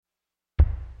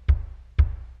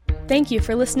Thank you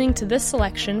for listening to this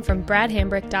selection from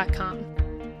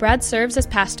bradhambrick.com. Brad serves as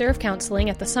pastor of counseling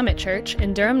at the Summit Church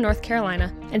in Durham, North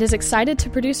Carolina, and is excited to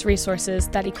produce resources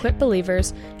that equip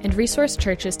believers and resource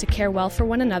churches to care well for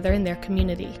one another in their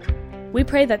community. We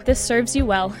pray that this serves you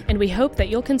well, and we hope that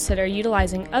you'll consider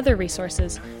utilizing other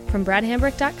resources from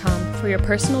bradhambrick.com for your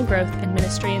personal growth and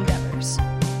ministry endeavors.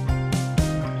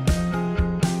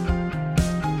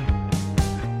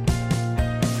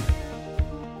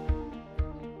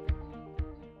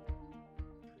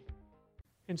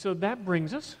 And so that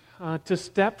brings us to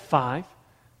step 5,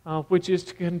 which is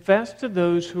to confess to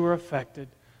those who are affected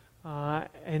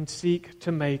and seek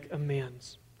to make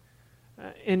amends.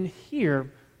 And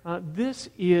here, this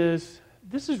is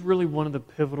really one of the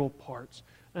pivotal parts.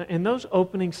 And those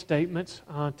opening statements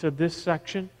to this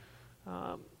section,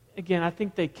 again, I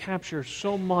think they capture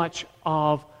so much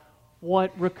of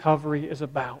what recovery is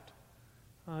about.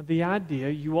 The idea,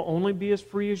 you will only be as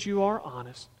free as you are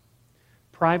honest.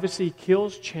 Privacy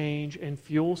kills change and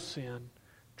fuels sin.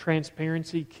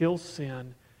 Transparency kills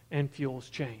sin and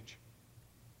fuels change.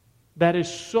 That is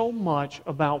so much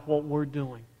about what we're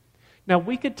doing. Now,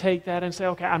 we could take that and say,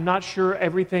 okay, I'm not sure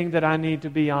everything that I need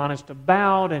to be honest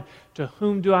about, and to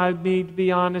whom do I need to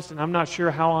be honest, and I'm not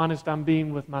sure how honest I'm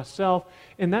being with myself.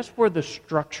 And that's where the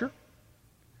structure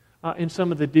and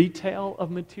some of the detail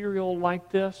of material like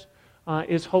this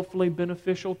is hopefully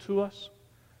beneficial to us.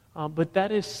 But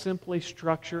that is simply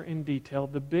structure and detail.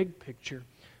 The big picture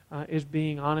is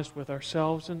being honest with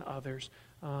ourselves and others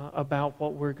about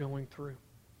what we're going through.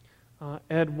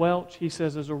 Ed Welch, he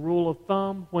says, as a rule of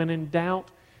thumb, when in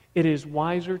doubt, it is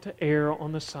wiser to err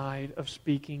on the side of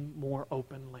speaking more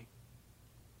openly.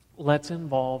 Let's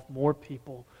involve more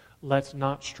people. Let's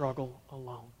not struggle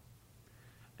alone.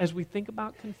 As we think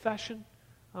about confession,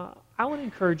 I would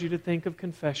encourage you to think of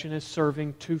confession as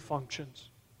serving two functions.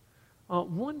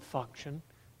 One function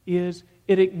is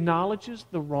it acknowledges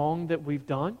the wrong that we've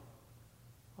done.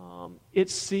 It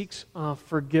seeks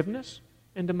forgiveness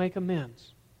and to make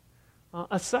amends.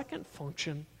 A second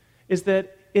function is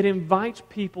that it invites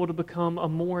people to become a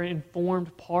more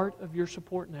informed part of your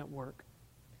support network.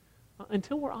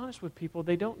 Until we're honest with people,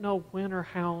 they don't know when or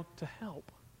how to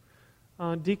help.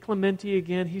 DiClemente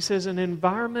again, he says, an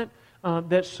environment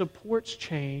that supports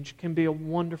change can be a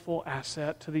wonderful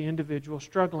asset to the individual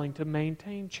struggling to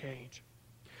maintain change.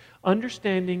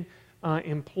 Understanding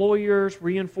employers,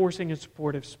 reinforcing and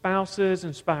supportive spouses,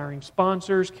 inspiring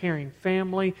sponsors, caring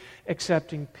family,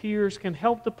 accepting peers can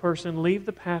help the person leave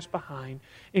the past behind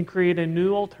and create a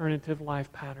new alternative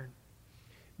life pattern.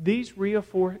 These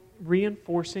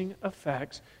reinforcing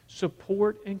effects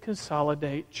support and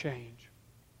consolidate change.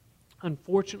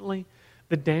 Unfortunately,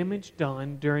 the damage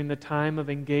done during the time of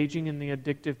engaging in the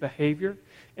addictive behavior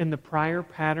and the prior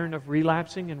pattern of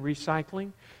relapsing and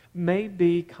recycling may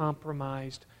have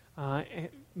compromised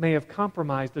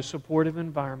the supportive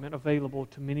environment available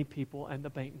to many people at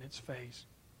the maintenance phase.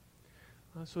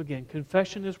 So again,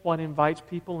 confession is what invites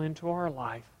people into our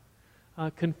life.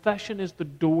 Confession is the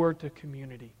door to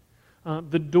community,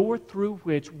 the door through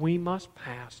which we must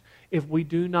pass if we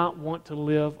do not want to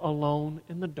live alone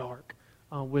in the dark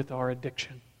with our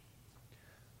addiction.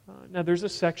 Now there's a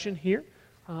section here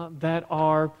that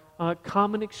are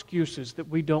common excuses that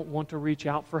we don't want to reach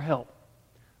out for help.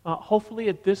 Hopefully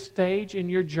at this stage in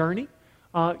your journey,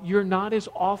 you're not as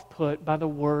off-put by the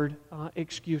word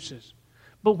excuses.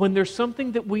 But when there's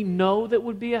something that we know that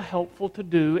would be helpful to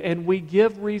do, and we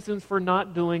give reasons for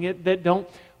not doing it that don't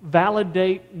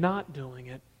validate not doing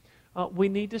it, we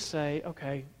need to say,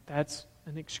 okay, that's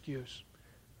an excuse.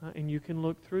 And you can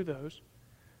look through those.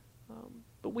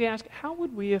 But we ask, how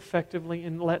would we effectively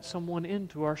let someone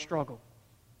into our struggle?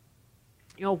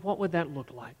 What would that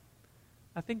look like?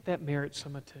 I think that merits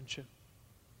some attention.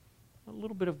 A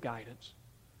little bit of guidance.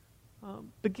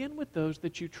 Begin with those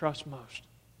that you trust most.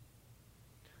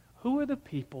 Who are the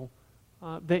people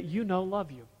that you know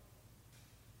love you?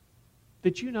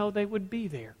 That you know they would be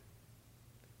there?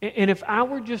 And if I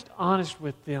were just honest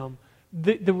with them,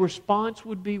 the response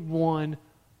would be one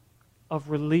of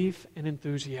relief and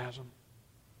enthusiasm.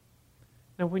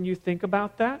 Now, when you think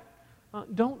about that,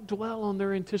 don't dwell on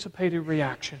their anticipated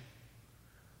reaction.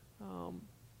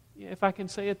 If I can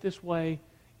say it this way,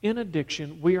 in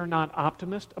addiction, we are not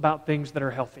optimists about things that are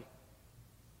healthy.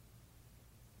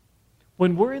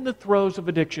 When we're in the throes of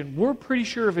addiction, we're pretty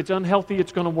sure if it's unhealthy,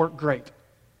 it's going to work great.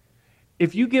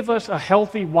 If you give us a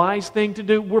healthy, wise thing to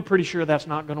do, we're pretty sure that's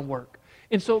not going to work.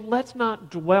 And so let's not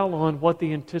dwell on what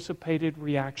the anticipated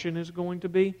reaction is going to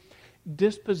be.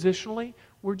 Dispositionally,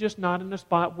 we're just not in a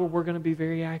spot where we're going to be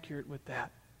very accurate with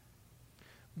that.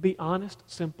 Be honest,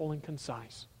 simple, and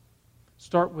concise.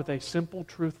 Start with a simple,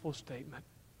 truthful statement.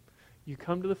 You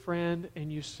come to the friend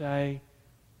and you say,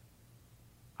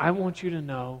 I want you to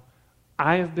know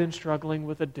I have been struggling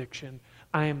with addiction.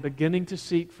 I am beginning to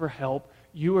seek for help.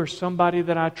 You are somebody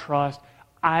that I trust.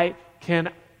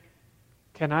 Can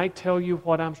I tell you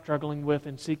what I'm struggling with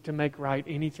and seek to make right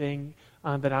anything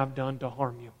that I've done to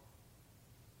harm you?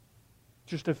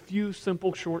 Just a few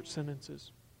simple, short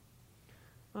sentences.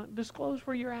 Disclose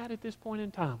where you're at this point in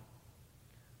time.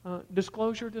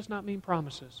 Disclosure does not mean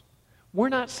promises. We're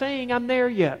not saying I'm there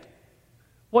yet.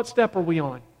 What step are we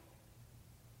on?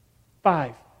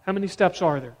 5. How many steps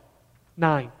are there?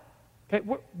 9. Okay,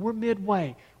 we're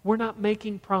midway. We're not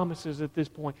making promises at this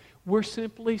point. We're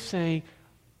simply saying,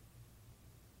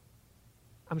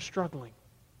 I'm struggling.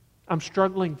 I'm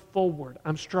struggling forward.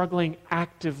 I'm struggling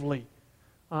actively.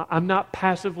 I'm not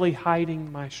passively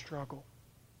hiding my struggle.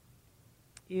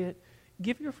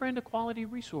 Give your friend a quality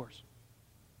resource.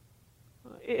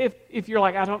 If you're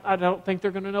like, I don't think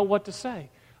they're going to know what to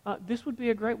say, this would be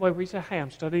a great way where you say, hey,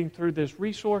 I'm studying through this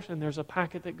resource and there's a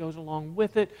packet that goes along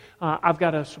with it. I've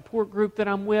got a support group that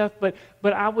I'm with, but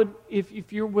I would,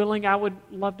 if you're willing, I would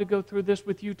love to go through this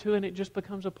with you too, and it just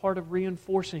becomes a part of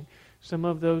reinforcing some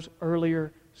of those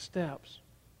earlier steps.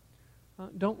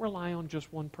 Don't rely on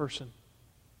just one person.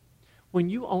 When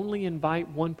you only invite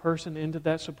one person into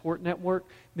that support network,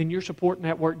 then your support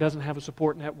network doesn't have a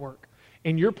support network.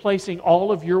 And you're placing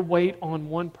all of your weight on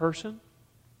one person,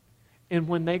 and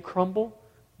when they crumble,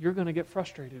 you're going to get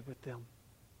frustrated with them.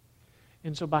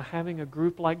 And so by having a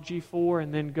group like G4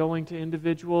 and then going to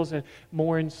individuals and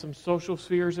more in some social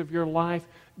spheres of your life,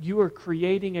 you are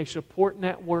creating a support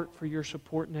network for your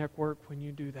support network when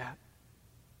you do that.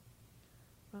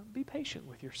 Be patient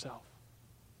with yourself.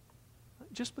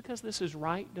 Just because this is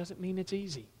right doesn't mean it's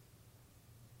easy.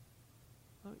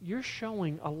 You're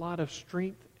showing a lot of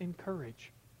strength and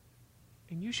courage.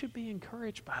 And you should be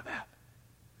encouraged by that.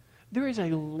 There is a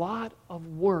lot of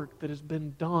work that has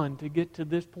been done to get to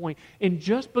this point. And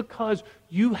just because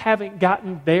you haven't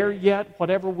gotten there yet,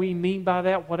 whatever we mean by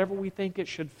that, whatever we think it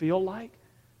should feel like,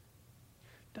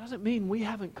 doesn't mean we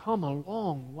haven't come a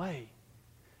long way.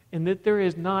 And that there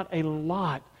is not a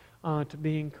lot to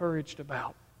be encouraged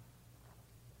about.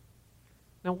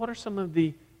 Now, what are some of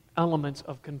the elements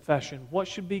of confession? What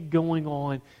should be going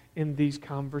on in these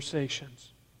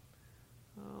conversations?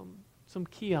 Some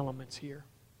key elements here.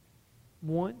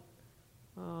 1,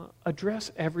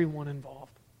 address everyone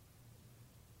involved.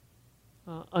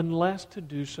 Unless to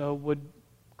do so would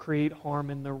create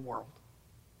harm in their world.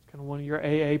 It's kind of one of your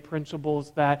AA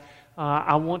principles that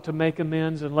I want to make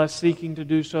amends unless seeking to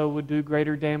do so would do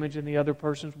greater damage in the other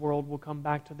person's world. We'll come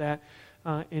back to that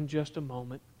in just a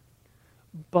moment.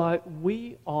 But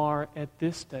we are, at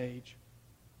this stage,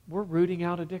 we're rooting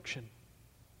out addiction.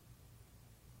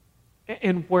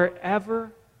 And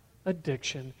wherever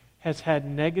addiction has had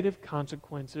negative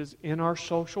consequences in our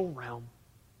social realm,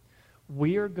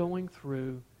 we are going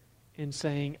through and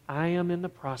saying, I am in the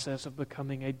process of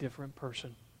becoming a different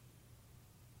person.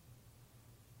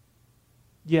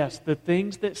 Yes, the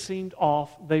things that seemed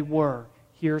off, they were.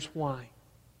 Here's why.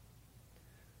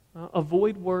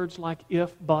 Avoid words like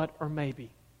if, but, or maybe.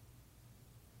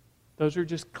 Those are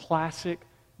just classic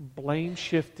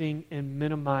blame-shifting and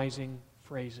minimizing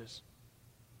phrases.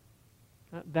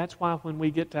 That's why when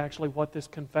we get to actually what this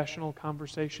confessional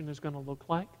conversation is going to look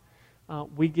like,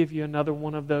 we give you another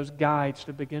one of those guides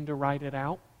to begin to write it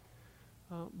out.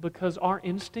 Because our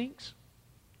instincts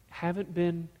haven't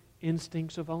been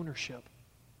instincts of ownership.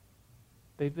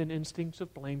 They've been instincts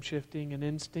of blame-shifting and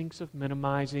instincts of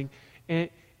minimizing.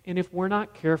 And if we're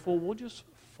not careful, we'll just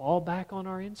fall back on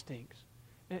our instincts.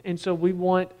 And so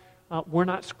we're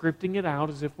not scripting it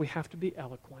out as if we have to be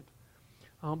eloquent.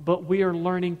 But we are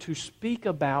learning to speak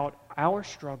about our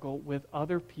struggle with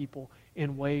other people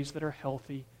in ways that are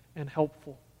healthy and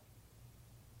helpful.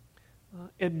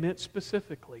 Admit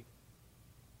specifically.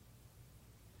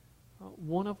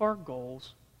 One of our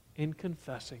goals in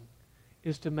confessing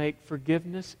is to make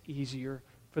forgiveness easier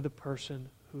for the person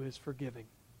who is forgiving.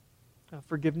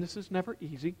 Forgiveness is never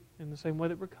easy, in the same way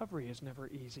that recovery is never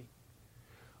easy.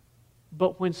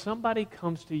 But when somebody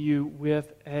comes to you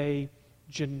with a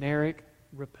generic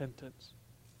repentance,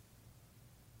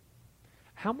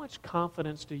 how much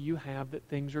confidence do you have that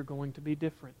things are going to be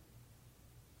different?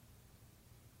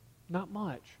 Not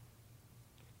much.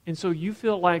 And so you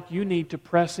feel like you need to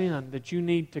press in, that you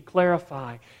need to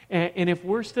clarify. And if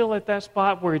we're still at that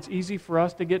spot where it's easy for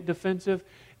us to get defensive,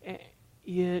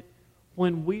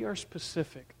 when we are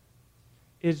specific,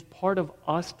 is part of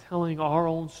us telling our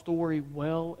own story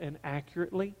well and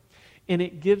accurately. And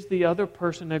it gives the other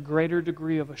person a greater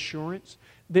degree of assurance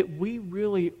that we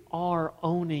really are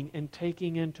owning and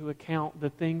taking into account the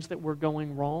things that were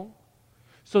going wrong,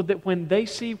 so that when they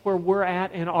see where we're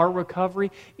at in our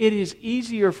recovery, it is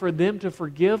easier for them to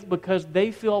forgive because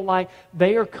they feel like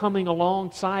they are coming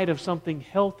alongside of something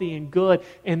healthy and good,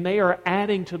 and they are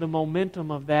adding to the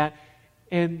momentum of that,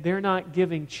 and they're not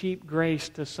giving cheap grace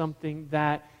to something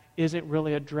that isn't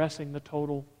really addressing the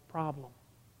total problem.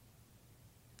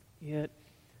 Yet,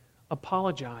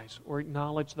 apologize or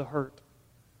acknowledge the hurt.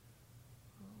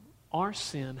 Our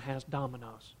sin has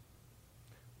dominoes.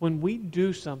 When we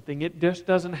do something, it just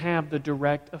doesn't have the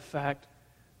direct effect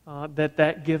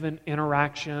that given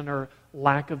interaction or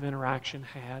lack of interaction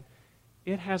had.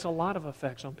 It has a lot of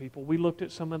effects on people. We looked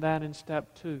at some of that in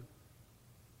step 2.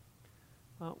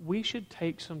 We should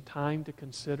take some time to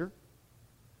consider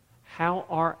how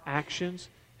our actions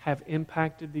have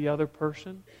impacted the other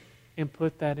person and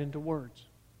put that into words.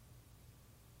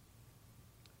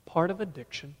 Part of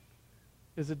addiction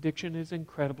is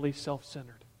incredibly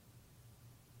self-centered.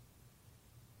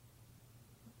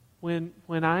 When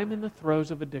I'm in the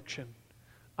throes of addiction,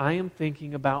 I am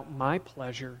thinking about my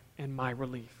pleasure and my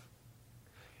relief.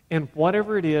 And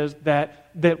whatever it is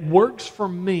that works for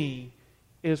me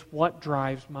is what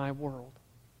drives my world.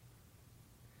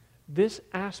 This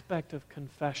aspect of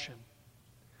confession,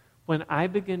 when I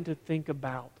begin to think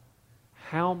about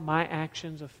how my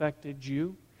actions affected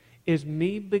you, is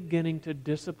me beginning to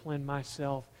discipline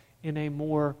myself in a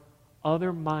more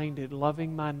other-minded,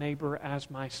 loving my neighbor as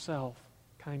myself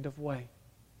kind of way.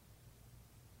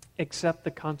 Accept the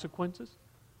consequences.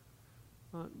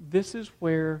 This is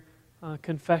where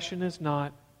confession is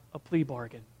not a plea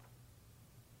bargain.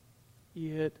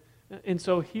 And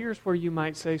so here's where you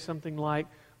might say something like,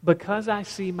 because I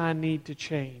see my need to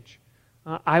change,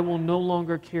 I will no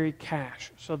longer carry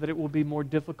cash so that it will be more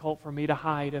difficult for me to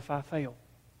hide if I fail.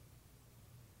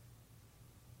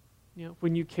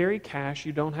 When you carry cash,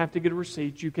 you don't have to get a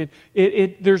receipt.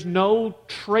 There's no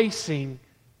tracing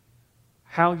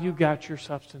how you got your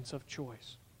substance of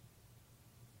choice.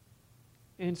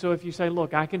 And so if you say,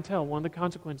 look, I can tell one of the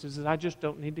consequences is I just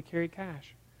don't need to carry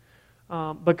cash.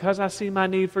 Because I see my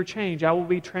need for change, I will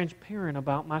be transparent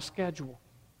about my schedule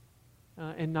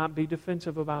and not be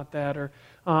defensive about that. Or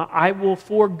I will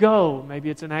forego, maybe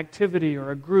it's an activity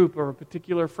or a group or a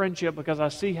particular friendship because I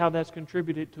see how that's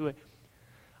contributed to it.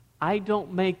 I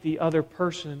don't make the other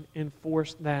person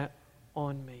enforce that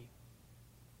on me.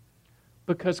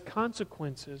 Because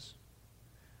consequences,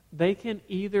 they can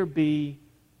either be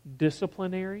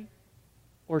disciplinary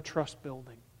or trust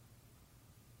building.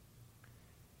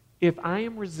 If I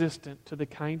am resistant to the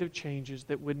kind of changes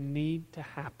that would need to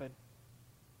happen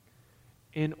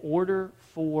in order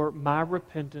for my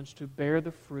repentance to bear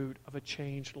the fruit of a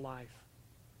changed life,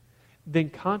 then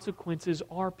consequences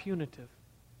are punitive.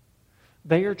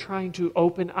 They are trying to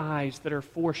open eyes that are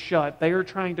forced shut. They are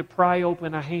trying to pry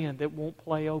open a hand that won't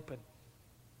play open.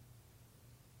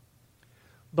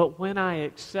 But when I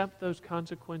accept those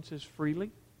consequences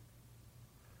freely,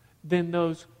 then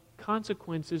those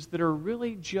consequences that are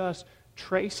really just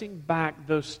tracing back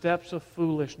those steps of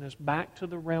foolishness back to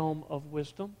the realm of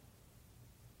wisdom,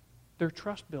 they're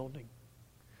trust building.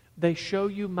 They show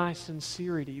you my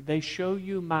sincerity. They show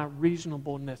you my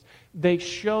reasonableness. They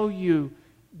show you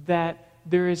that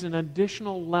there is an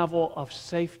additional level of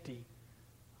safety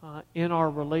in our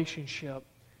relationship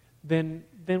than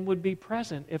would be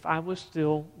present if I was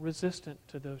still resistant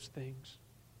to those things.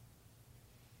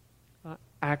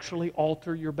 Actually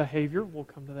alter your behavior. We'll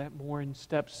come to that more in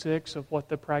step 6 of what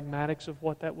the pragmatics of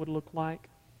what that would look like.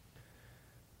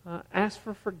 Ask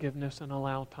for forgiveness and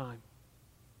allow time.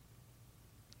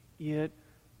 Yet,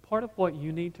 part of what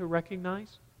you need to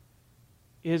recognize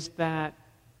is that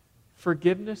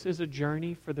forgiveness is a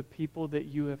journey for the people that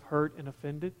you have hurt and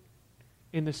offended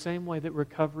in the same way that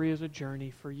recovery is a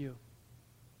journey for you.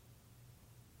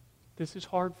 This is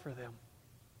hard for them.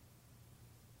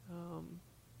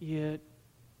 Yet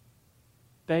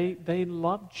they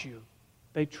loved you.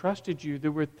 They trusted you.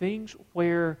 There were things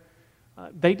where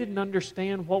they didn't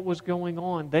understand what was going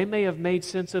on. They may have made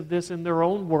sense of this in their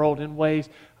own world in ways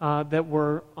that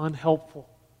were unhelpful.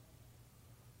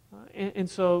 And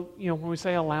so, when we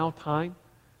say allow time,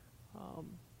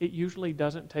 it usually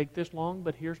doesn't take this long,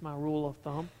 but here's my rule of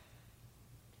thumb.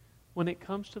 When it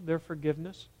comes to their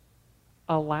forgiveness,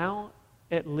 allow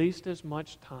at least as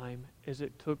much time as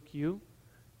it took you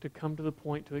to come to the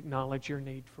point to acknowledge your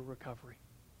need for recovery.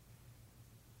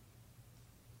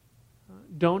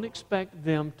 Don't expect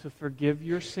them to forgive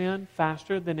your sin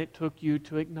faster than it took you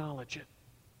to acknowledge it.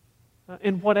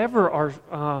 in whatever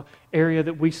our area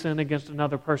that we sin against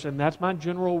another person. That's my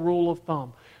general rule of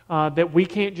thumb. That we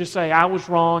can't just say, I was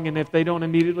wrong, and if they don't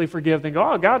immediately forgive, then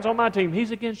go, oh, God's on my team.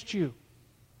 He's against you.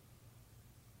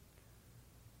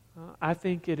 I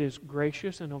think it is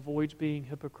gracious and avoids being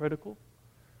hypocritical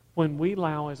when we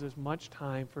allow as much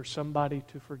time for somebody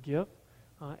to forgive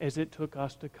as it took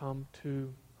us to come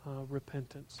to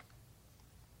repentance.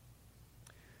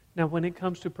 Now, when it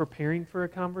comes to preparing for a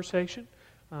conversation,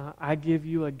 I give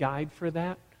you a guide for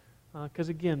that because,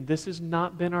 again, this has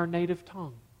not been our native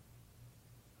tongue.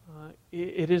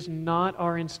 It is not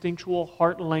our instinctual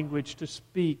heart language to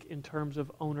speak in terms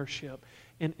of ownership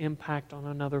and impact on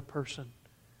another person.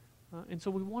 And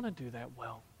so we want to do that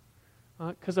well.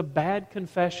 Because a bad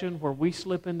confession where we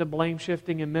slip into blame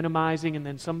shifting and minimizing and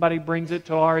then somebody brings it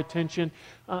to our attention,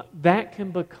 that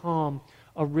can become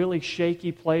a really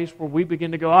shaky place where we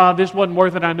begin to go, this wasn't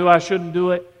worth it, I knew I shouldn't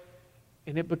do it.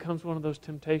 And it becomes one of those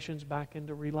temptations back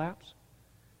into relapse.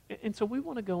 And so we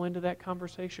want to go into that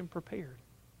conversation prepared.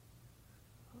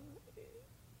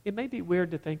 It may be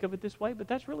weird to think of it this way, but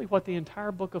that's really what the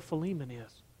entire book of Philemon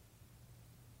is.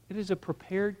 It is a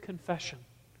prepared confession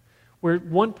where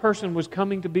one person was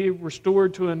coming to be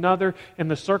restored to another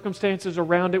and the circumstances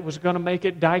around it was going to make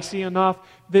it dicey enough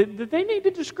that they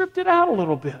needed to script it out a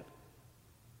little bit.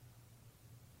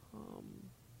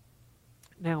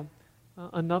 Now,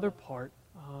 another part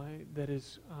that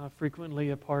is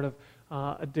frequently a part of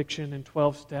addiction in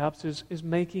 12 steps is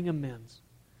making amends.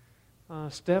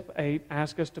 Step 8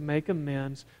 asks us to make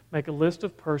amends, make a list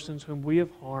of persons whom we have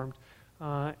harmed,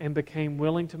 and became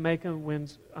willing to make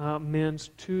amends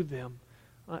to them,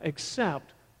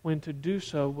 except when to do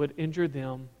so would injure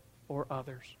them or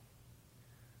others.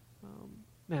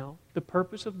 Now, the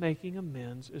purpose of making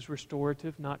amends is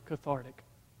restorative, not cathartic.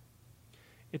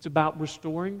 It's about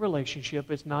restoring relationship.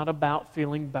 It's not about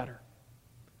feeling better.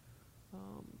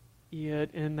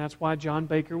 And that's why John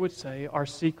Baker would say, our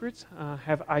secrets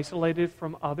have isolated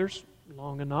from others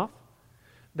long enough.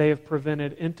 They have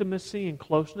prevented intimacy and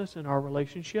closeness in our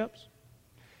relationships.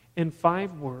 In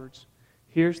 5 words,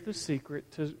 here's the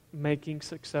secret to making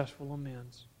successful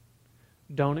amends.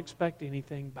 Don't expect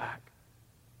anything back.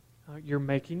 You're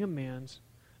making amends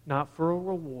not for a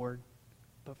reward,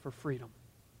 but for freedom.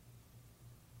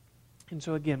 And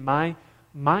so again, my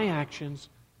actions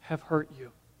have hurt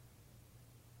you.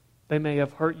 They may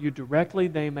have hurt you directly.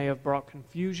 They may have brought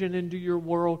confusion into your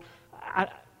world.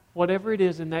 Whatever it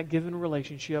is in that given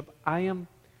relationship, I am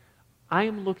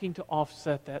looking to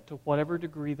offset that to whatever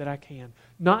degree that I can.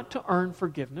 Not to earn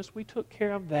forgiveness. We took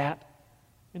care of that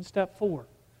in step 4.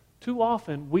 Too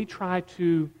often, we try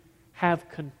to have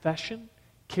confession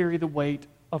carry the weight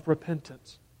of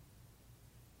repentance.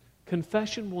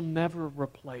 Confession will never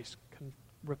replace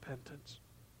repentance.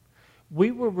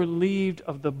 We were relieved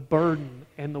of the burden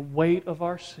and the weight of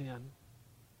our sin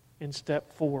in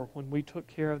step 4 when we took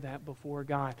care of that before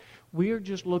God. We are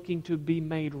just looking to be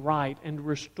made right and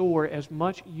restore as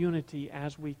much unity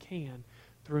as we can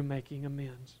through making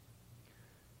amends.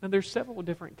 Now there's several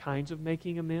different kinds of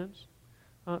making amends.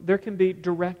 There can be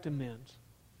direct amends.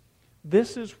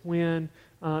 This is when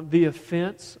the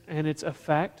offense and its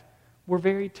effect were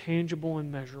very tangible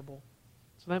and measurable.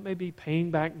 So that may be paying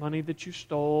back money that you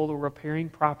stole or repairing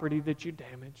property that you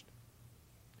damaged.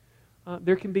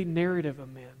 There can be narrative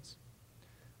amends.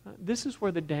 This is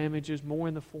where the damage is more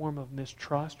in the form of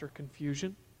mistrust or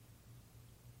confusion.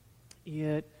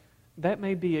 That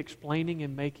may be explaining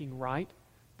and making right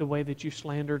the way that you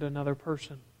slandered another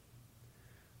person.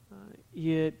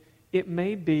 It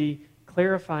may be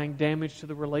clarifying damage to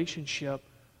the relationship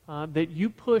that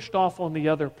you pushed off on the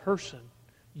other person.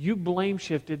 You blame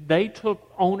shifted. They took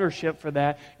ownership for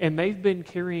that, and they've been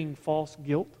carrying false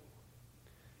guilt.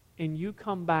 And you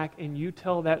come back and you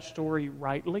tell that story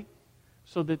rightly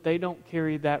so that they don't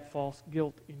carry that false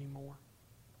guilt anymore.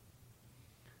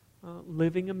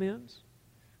 Living amends.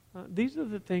 These are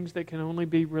the things that can only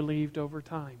be relieved over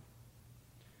time.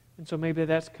 And so maybe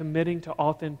that's committing to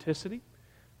authenticity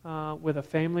with a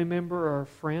family member or a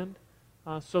friend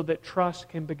so that trust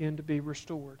can begin to be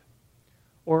restored.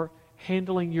 Or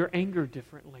handling your anger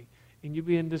differently. And you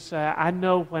begin to say, I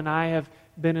know when I have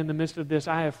been in the midst of this,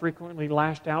 I have frequently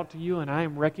lashed out to you, and I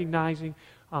am recognizing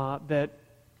that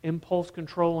impulse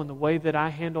control and the way that I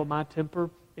handle my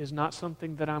temper is not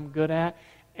something that I'm good at,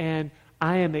 and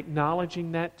I am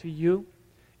acknowledging that to you.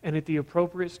 And at the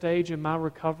appropriate stage in my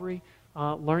recovery,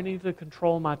 learning to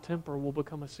control my temper will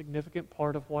become a significant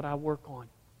part of what I work on.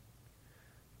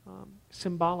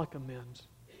 Symbolic amends.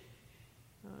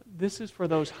 This is for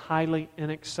those highly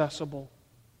inaccessible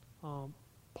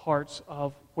parts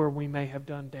of where we may have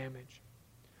done damage.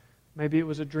 Maybe it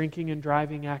was a drinking and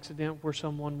driving accident where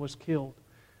someone was killed,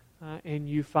 and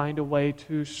you find a way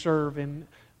to serve in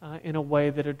a way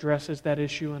that addresses that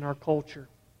issue in our culture.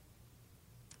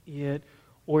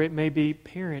 Or it may be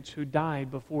parents who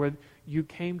died before you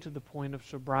came to the point of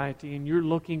sobriety, and you're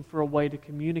looking for a way to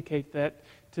communicate that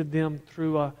to them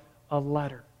through a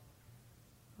letter.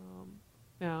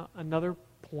 Now, another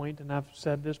point, and I've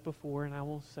said this before, and I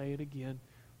will say it again,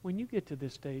 when you get to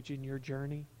this stage in your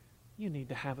journey, you need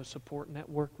to have a support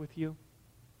network with you.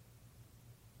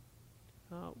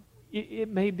 It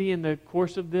may be in the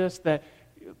course of this that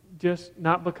just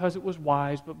not because it was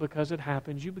wise, but because it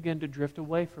happens, you begin to drift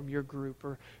away from your group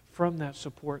or from that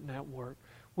support network.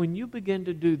 When you begin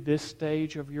to do this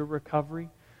stage of your recovery,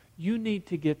 you need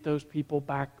to get those people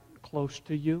back close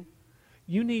to you.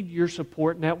 You need your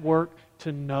support network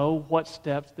to know what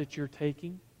steps that you're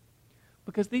taking,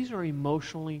 because these are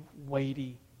emotionally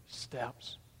weighty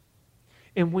steps.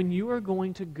 And when you are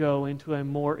going to go into a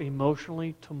more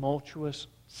emotionally tumultuous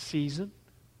season,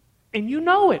 and you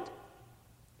know it,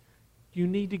 you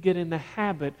need to get in the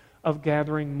habit of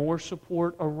gathering more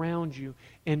support around you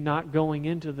and not going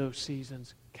into those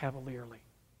seasons cavalierly.